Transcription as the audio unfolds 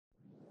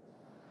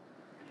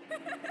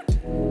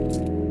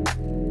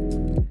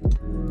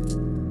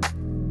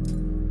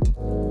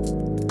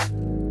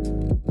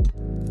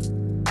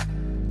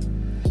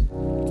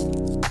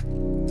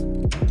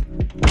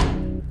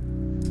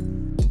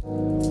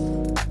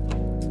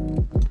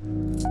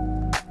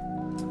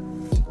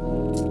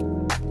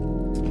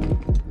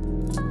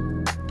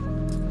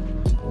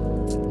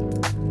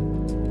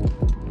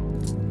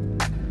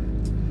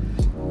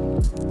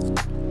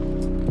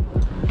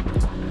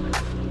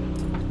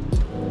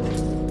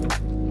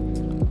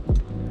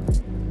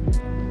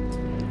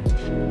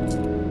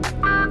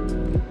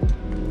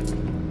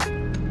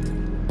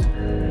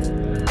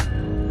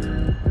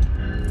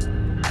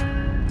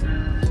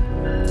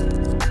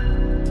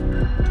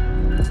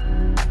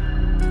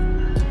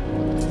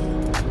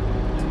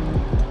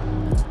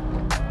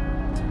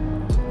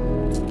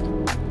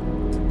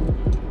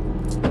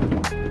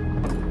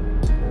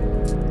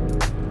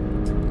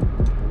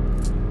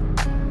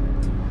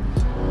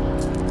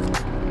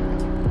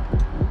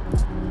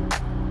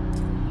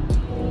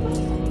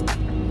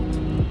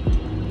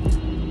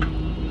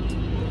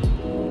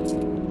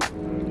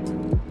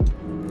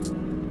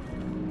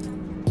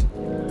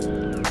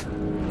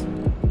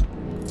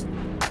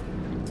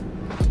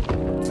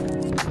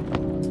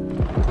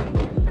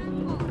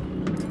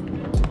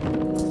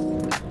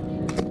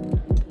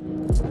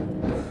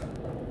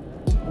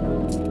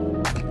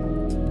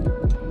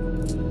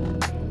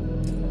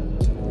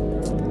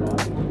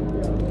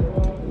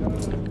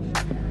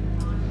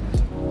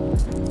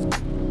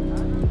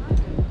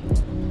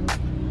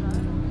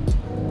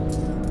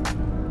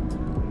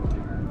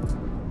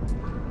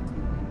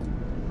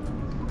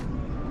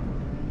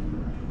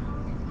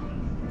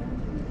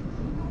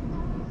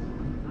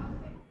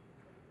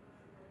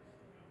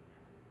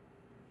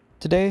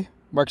Today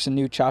marks a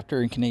new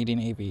chapter in Canadian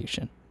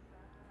aviation.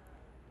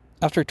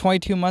 After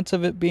 22 months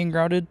of it being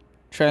grounded,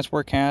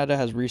 Transport Canada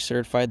has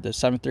recertified the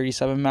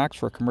 737 MAX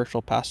for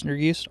commercial passenger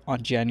use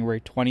on January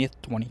 20th,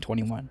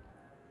 2021.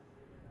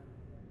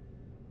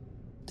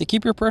 To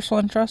keep your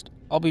personal interest,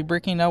 I'll be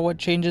breaking out what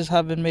changes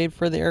have been made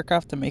for the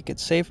aircraft to make it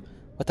safe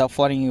without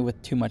flooding you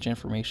with too much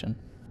information.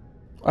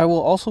 I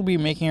will also be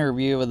making a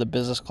review of the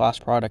business class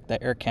product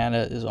that Air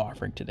Canada is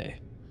offering today.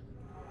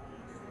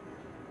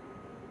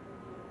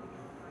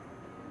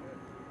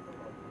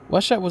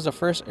 WestJet was the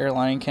first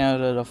airline in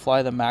Canada to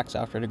fly the MAX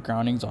after the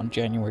groundings on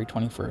January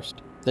 21st,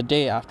 the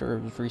day after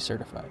it was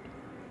recertified.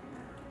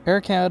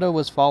 Air Canada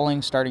was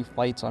following starting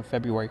flights on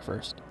February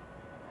 1st.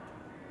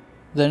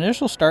 The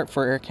initial start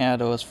for Air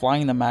Canada was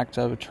flying the MAX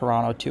out of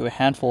Toronto to a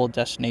handful of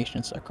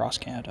destinations across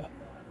Canada.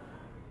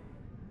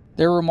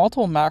 There were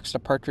multiple MAX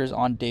departures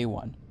on day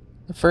one,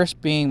 the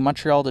first being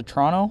Montreal to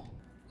Toronto,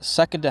 the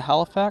second to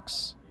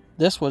Halifax,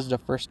 this was the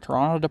first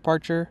Toronto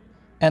departure,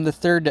 and the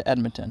third to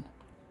Edmonton.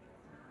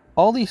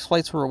 All these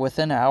flights were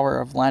within an hour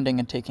of landing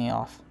and taking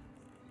off.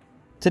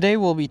 Today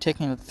we'll be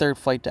taking the third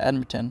flight to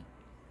Edmonton.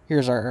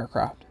 Here's our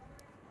aircraft.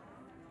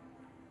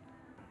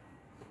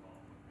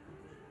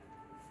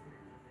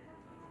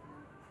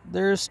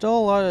 There is still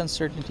a lot of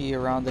uncertainty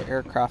around the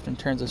aircraft in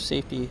terms of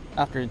safety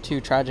after the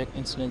two tragic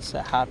incidents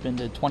that happened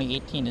in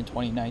 2018 and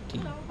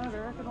 2019.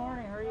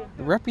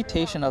 The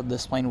reputation of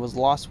this plane was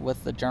lost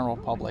with the general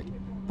public,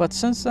 but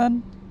since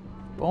then,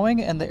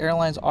 Boeing and the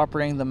airlines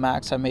operating the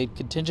MAX have made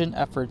contingent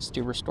efforts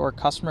to restore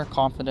customer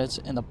confidence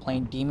in the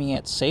plane, deeming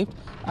it safe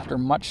after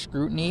much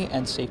scrutiny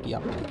and safety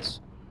updates.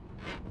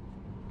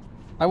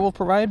 I will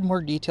provide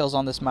more details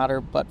on this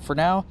matter, but for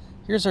now,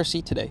 here's our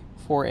seat today,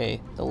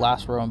 4A, the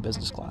last row in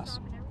business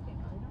class.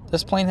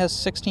 This plane has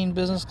 16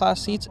 business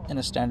class seats in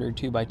a standard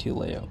 2x2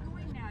 layout.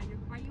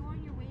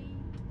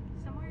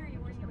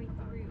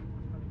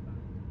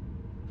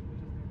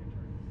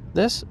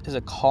 This is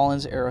a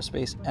Collins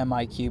Aerospace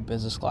MIQ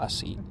business class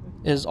seat.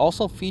 It is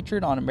also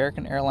featured on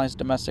American Airlines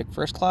domestic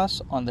first class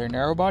on their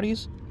narrow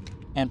bodies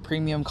and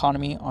premium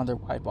economy on their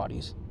wide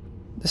bodies.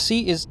 The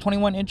seat is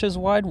 21 inches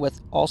wide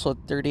with also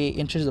 38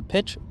 inches of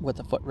pitch with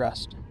a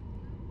footrest.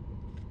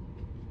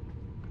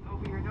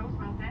 Over your nose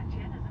mount and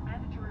chin is a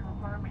mandatory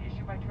requirement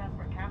issued by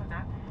Transport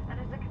Canada and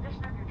is a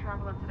condition of your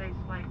travel on today's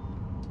flight.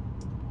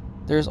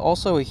 There is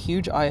also a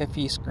huge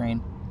IFE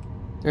screen.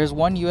 There is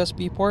one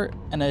USB port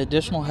and an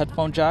additional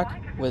headphone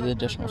jack with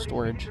additional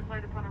storage.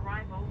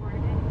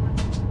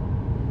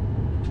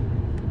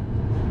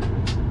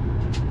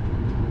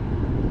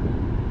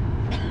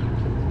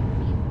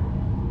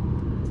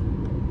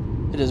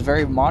 It is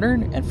very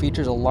modern and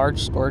features a large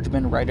storage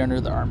bin right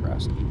under the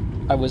armrest.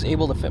 I was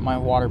able to fit my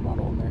water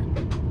bottle in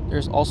there. There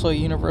is also a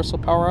universal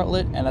power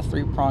outlet and a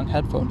 3-prong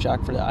headphone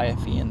jack for the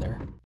IFE in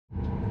there.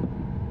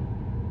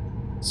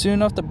 Soon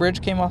enough, the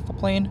bridge came off the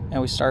plane, and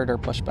we started our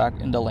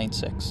pushback into lane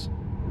 6.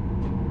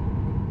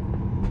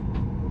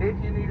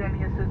 If you need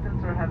any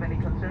assistance or have any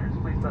concerns,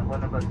 please let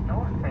one of us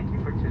know, and thank you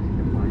for choosing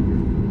to fly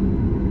here.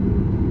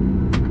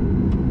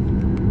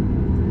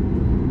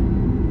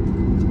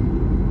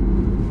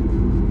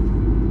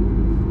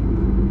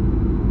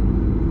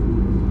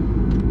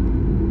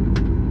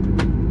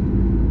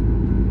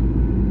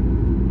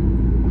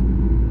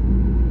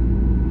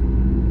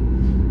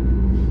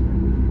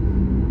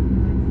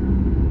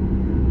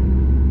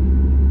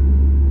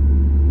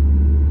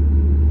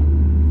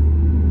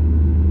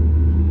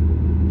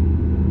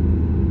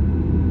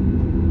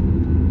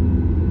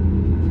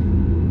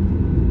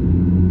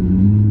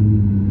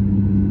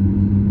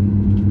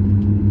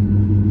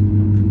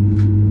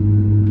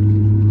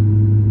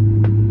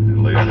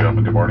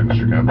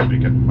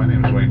 speaking. My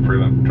name is Wayne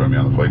Freeland. Join me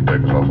on the flight deck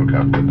is also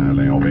Captain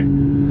Naomi.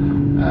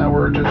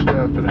 We're just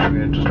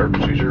finishing just our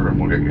procedure, and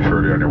we'll get you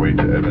shortly on your way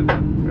to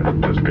Edmonton.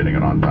 Anticipating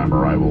an on-time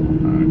arrival.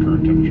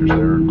 Current temperatures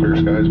there, clear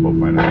skies, about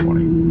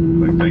 -20.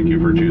 I'd like to thank you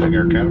for choosing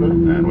Air Canada,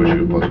 and wish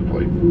you a pleasant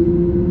flight.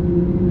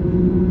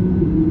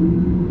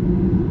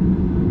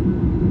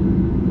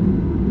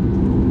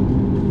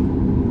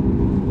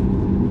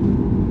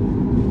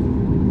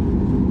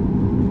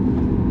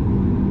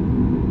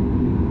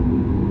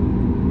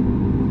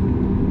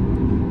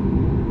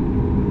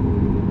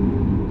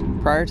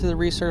 Prior to the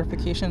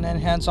recertification and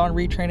hands-on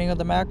retraining of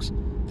the MAX,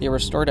 they were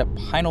stored at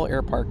Pomelo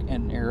Air Park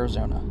in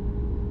Arizona.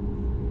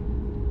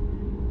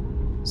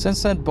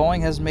 Since then,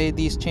 Boeing has made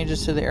these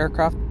changes to the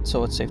aircraft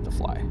so it's safe to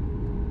fly.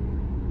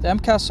 The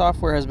MCAS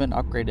software has been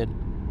upgraded.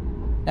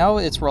 Now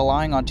it's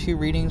relying on 2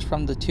 readings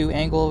from the 2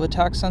 angle of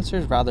attack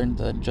sensors rather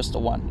than just the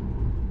 1.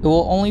 It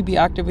will only be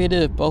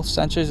activated if both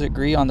sensors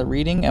agree on the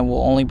reading and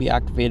will only be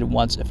activated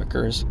once if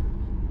occurs.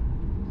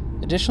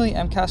 Additionally,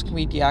 MCAS can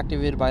be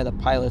deactivated by the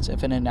pilots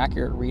if an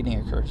inaccurate reading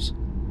occurs.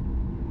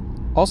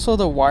 Also,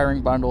 the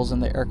wiring bundles in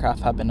the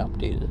aircraft have been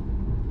updated.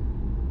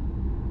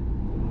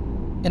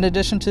 In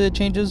addition to the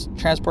changes,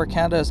 Transport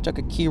Canada has took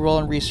a key role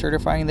in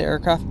recertifying the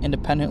aircraft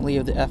independently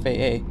of the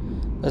FAA,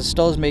 but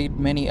still has made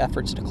many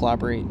efforts to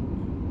collaborate.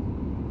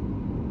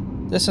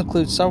 This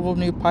includes several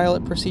new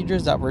pilot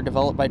procedures that were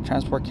developed by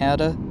Transport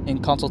Canada in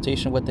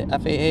consultation with the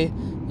FAA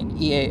and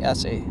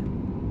EASA.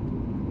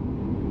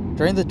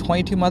 During the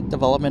 22-month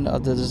development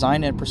of the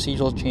design and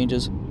procedural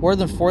changes, more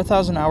than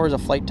 4,000 hours of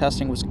flight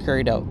testing was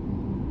carried out.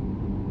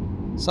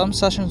 Some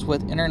sessions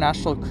with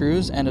international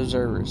crews and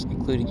observers,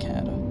 including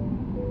Canada.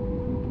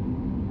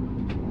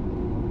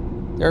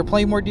 There are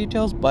plenty more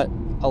details, but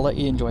I'll let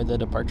you enjoy the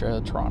departure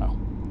of Toronto.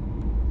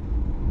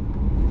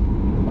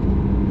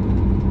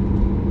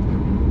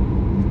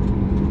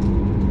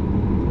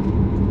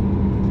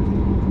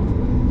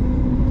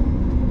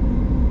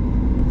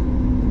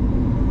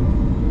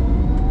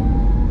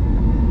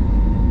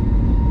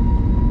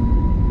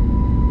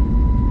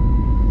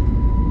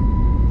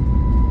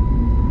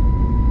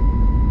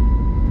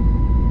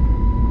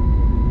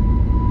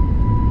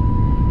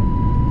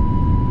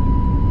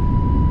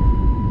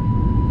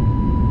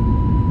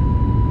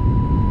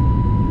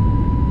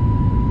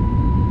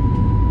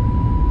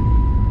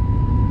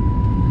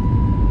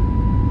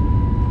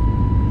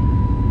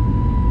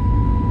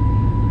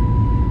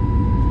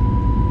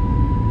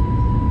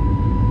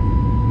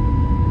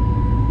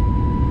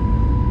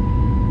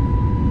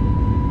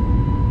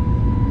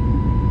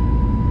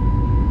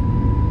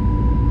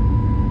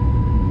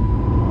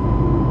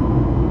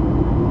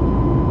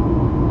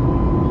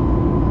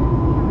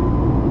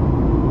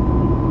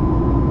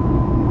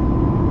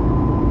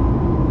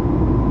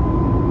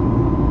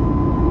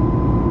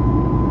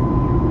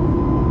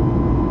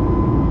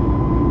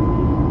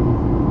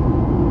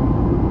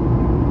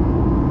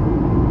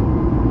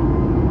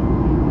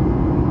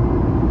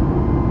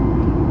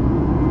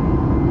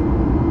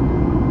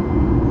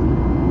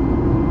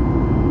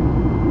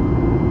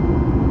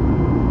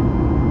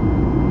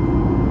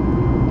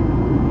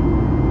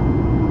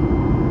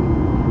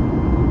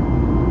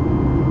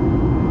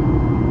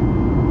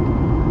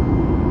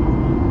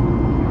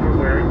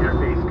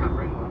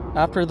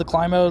 After the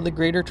climb out of the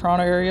Greater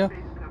Toronto area,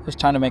 it was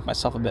time to make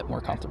myself a bit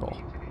more comfortable.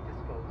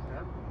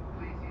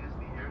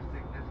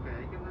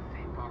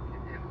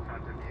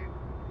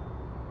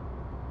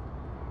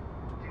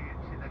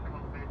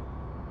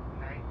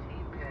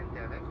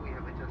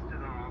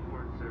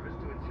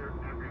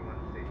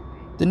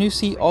 The new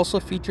seat also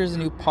features a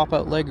new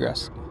pop-out leg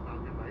rest.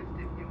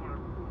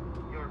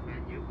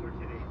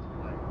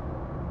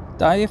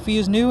 The IFE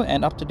is new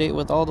and up to date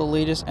with all the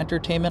latest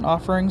entertainment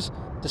offerings,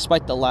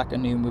 despite the lack of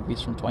new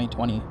movies from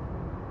 2020.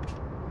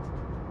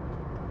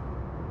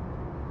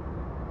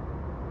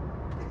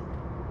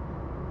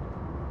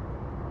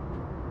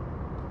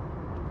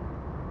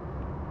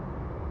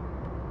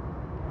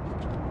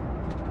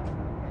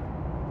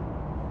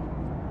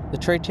 The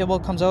tray table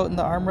comes out in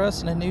the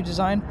armrest in a new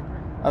design.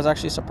 I was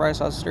actually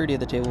surprised how sturdy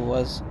the table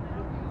was.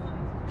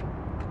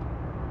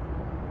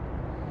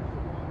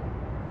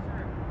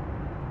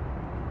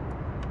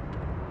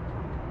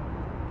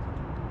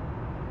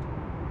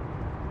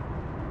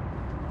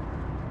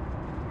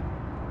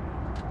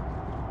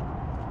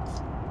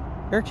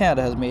 Air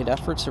Canada has made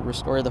efforts to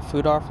restore the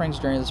food offerings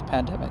during this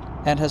pandemic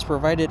and has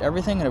provided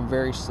everything in a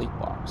very sleek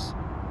box.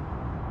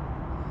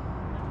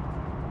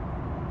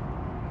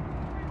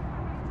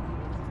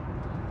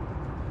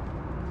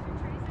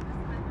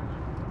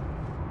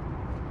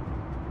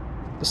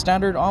 The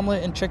standard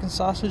omelette and chicken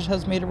sausage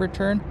has made a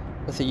return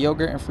with a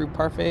yogurt and fruit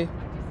parfait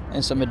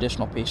and some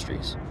additional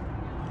pastries.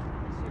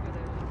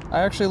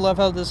 I actually love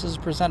how this is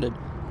presented.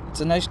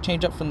 It's a nice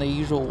change up from the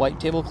usual white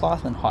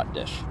tablecloth and hot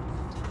dish.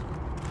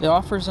 It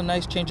offers a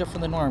nice change up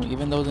from the norm,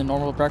 even though the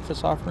normal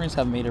breakfast offerings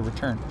have made a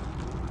return.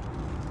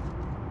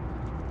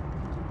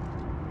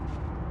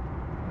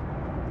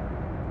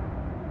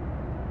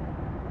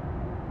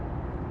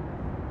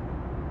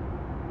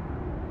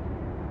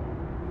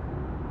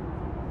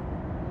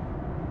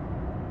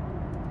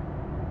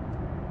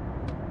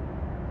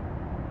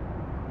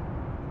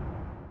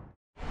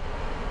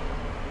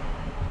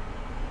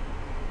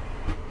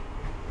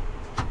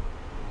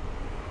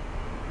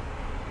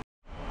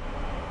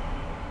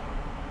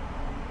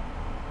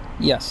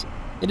 Yes,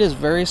 it is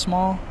very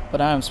small,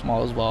 but I am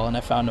small as well and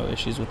I found no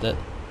issues with it.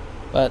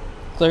 But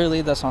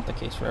clearly that's not the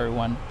case for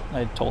everyone.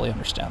 I totally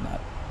understand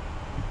that.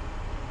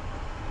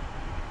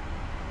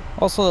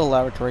 Also, the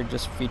lavatory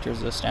just features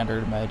the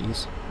standard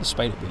amenities,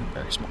 despite it being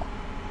very small.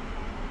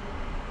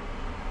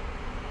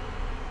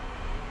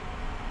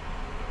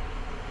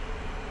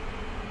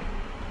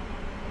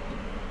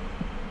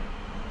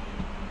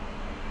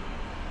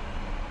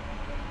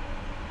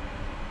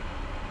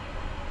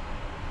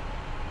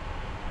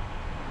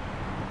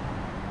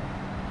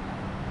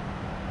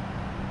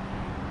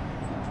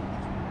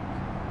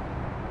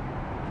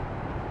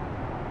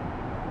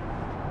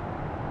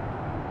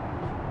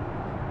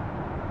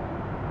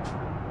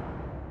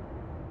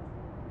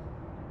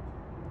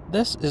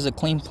 This is a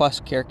Clean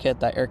Plus care kit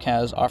that Air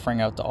Canada is offering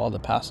out to all the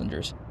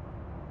passengers.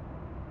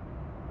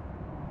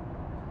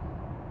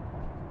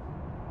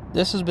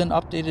 This has been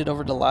updated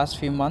over the last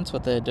few months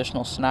with an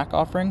additional snack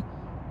offering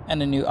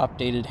and a new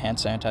updated hand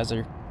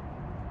sanitizer.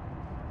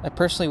 I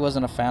personally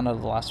wasn't a fan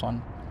of the last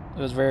one.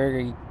 It was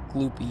very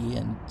gloopy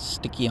and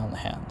sticky on the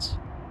hands.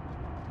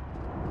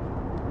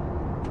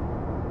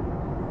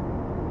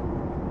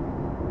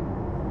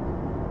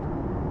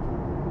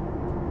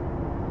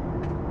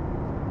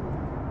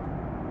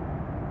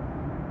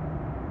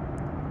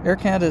 Air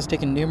Canada has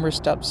taken numerous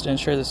steps to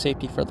ensure the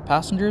safety for the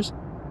passengers,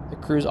 the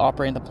crews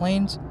operating the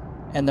planes,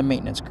 and the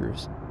maintenance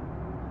crews.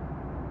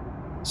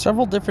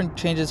 Several different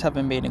changes have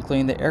been made,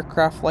 including the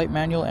aircraft flight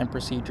manual and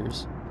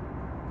procedures.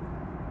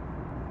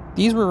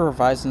 These were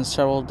revised in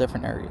several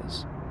different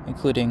areas,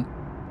 including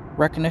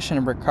recognition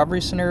and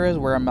recovery scenarios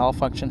where a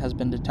malfunction has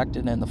been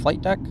detected in the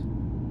flight deck,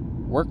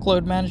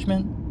 workload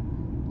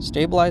management,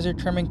 stabilizer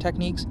trimming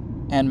techniques,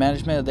 and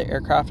management of the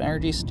aircraft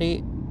energy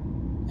state,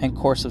 and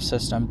course of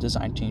system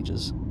design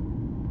changes.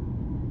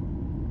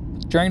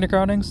 During the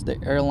groundings,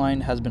 the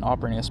airline has been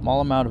operating a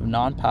small amount of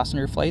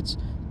non-passenger flights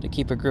to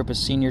keep a group of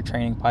senior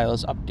training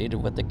pilots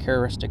updated with the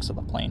characteristics of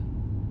the plane.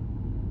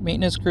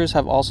 Maintenance crews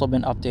have also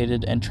been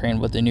updated and trained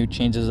with the new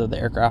changes of the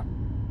aircraft.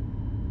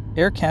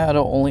 Air Canada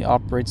only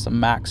operates the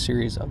MAX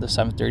series of the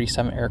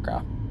 737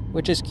 aircraft,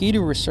 which is key to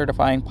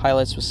recertifying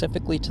pilots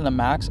specifically to the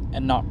MAX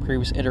and not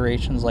previous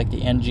iterations like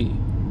the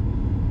NG.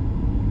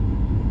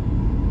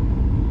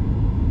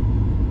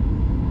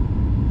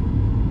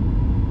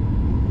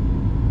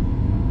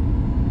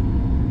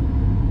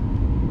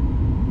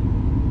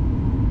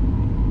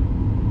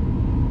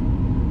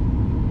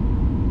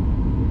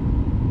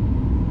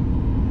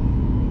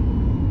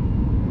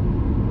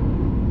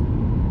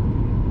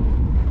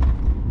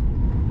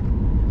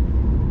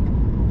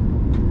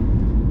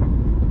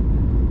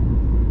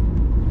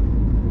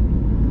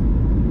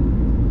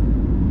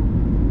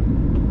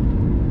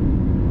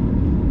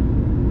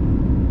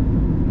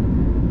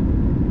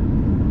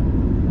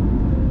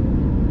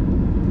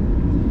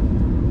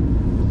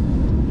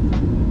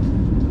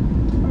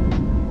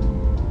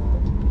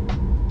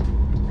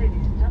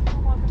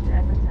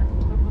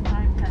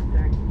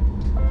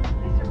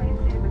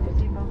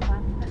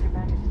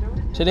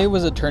 Today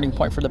was a turning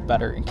point for the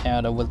better in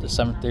Canada with the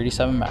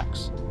 737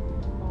 MAX.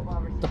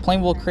 The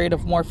plane will create a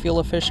more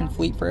fuel-efficient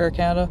fleet for Air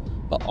Canada,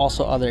 but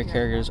also other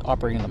carriers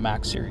operating the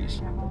MAX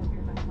series.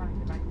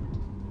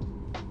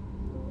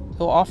 It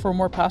will offer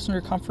more passenger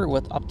comfort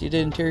with updated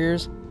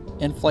interiors,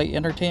 in-flight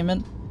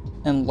entertainment,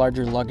 and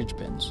larger luggage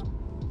bins.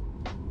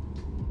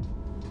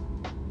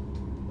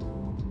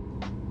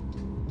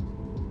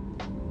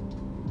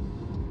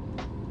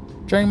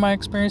 During my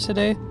experience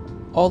today,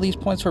 all these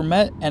points were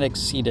met and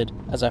exceeded,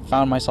 as I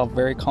found myself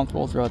very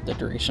comfortable throughout the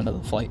duration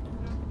of the flight.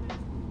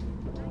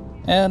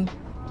 And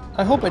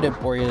I hope I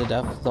didn't bore you to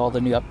death with all the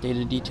new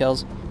updated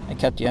details and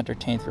kept you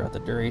entertained throughout the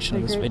duration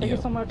of this video. Thank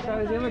you so much,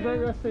 guys. You have a great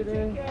rest of your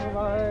day.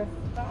 Bye-bye.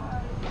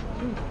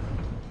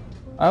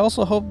 I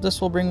also hope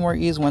this will bring more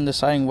ease when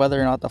deciding whether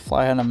or not to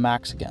fly on a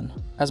MAX again,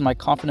 as my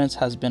confidence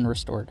has been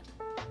restored.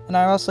 And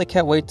I honestly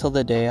can't wait till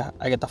the day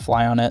I get to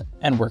fly on it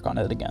and work on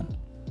it again.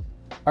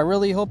 I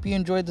really hope you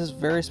enjoyed this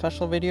very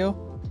special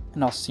video,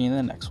 and I'll see you in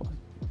the next one.